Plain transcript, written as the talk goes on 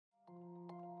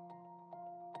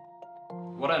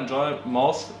What I enjoy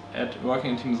most at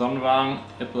working in Team Sonnenwagen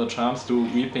is the chance to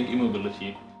rethink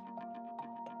e-mobility.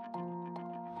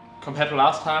 Compared to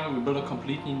last time, we built a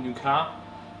completely new car.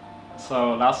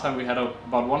 So last time we had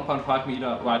about 1.5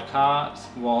 meter wide car,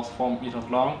 it was 4 meters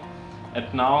long, and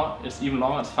now it's even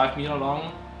longer, it's 5 meters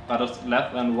long, but it's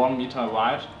less than 1 meter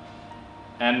wide.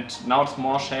 And now it's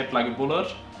more shaped like a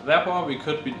bullet. Therefore we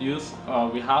could reduce,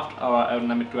 we halved our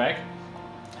aerodynamic drag.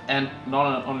 And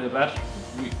not only that,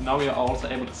 now we are also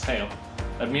able to sail.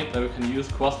 That means that we can use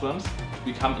crosswinds to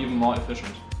become even more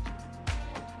efficient.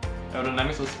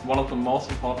 Aerodynamics is one of the most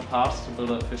important parts to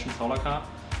build an efficient solar car,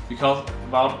 because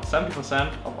about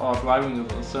 70% of our driving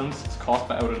resistance is caused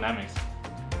by aerodynamics.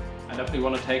 I definitely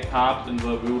want to take part in the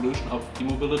revolution of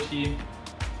e-mobility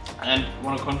and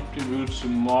want to contribute to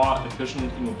more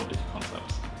efficient e-mobility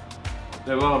concepts.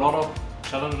 There were a lot of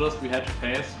challenges we had to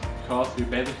face because we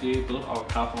basically built our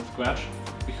car from scratch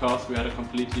because we had a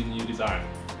completely new design.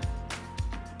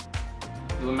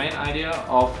 The main idea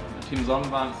of Team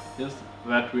Sonnenwagen is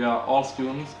that we are all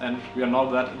students and we are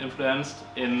not that influenced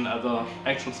in the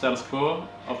actual status quo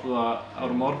of the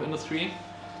automotive industry.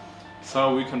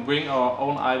 So we can bring our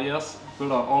own ideas,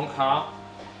 build our own car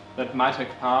that might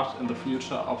take part in the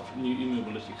future of new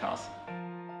e-mobility cars.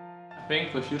 I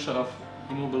think the future of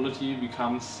e-mobility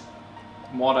becomes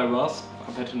more diverse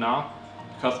compared to now,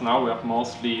 because now we have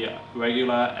mostly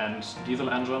regular and diesel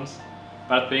engines,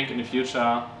 but I think in the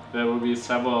future there will be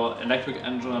several electric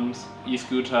engines,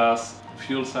 e-scooters,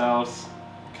 fuel cells,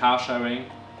 car sharing,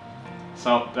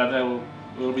 so that there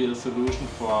will be a solution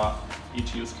for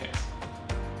each use case.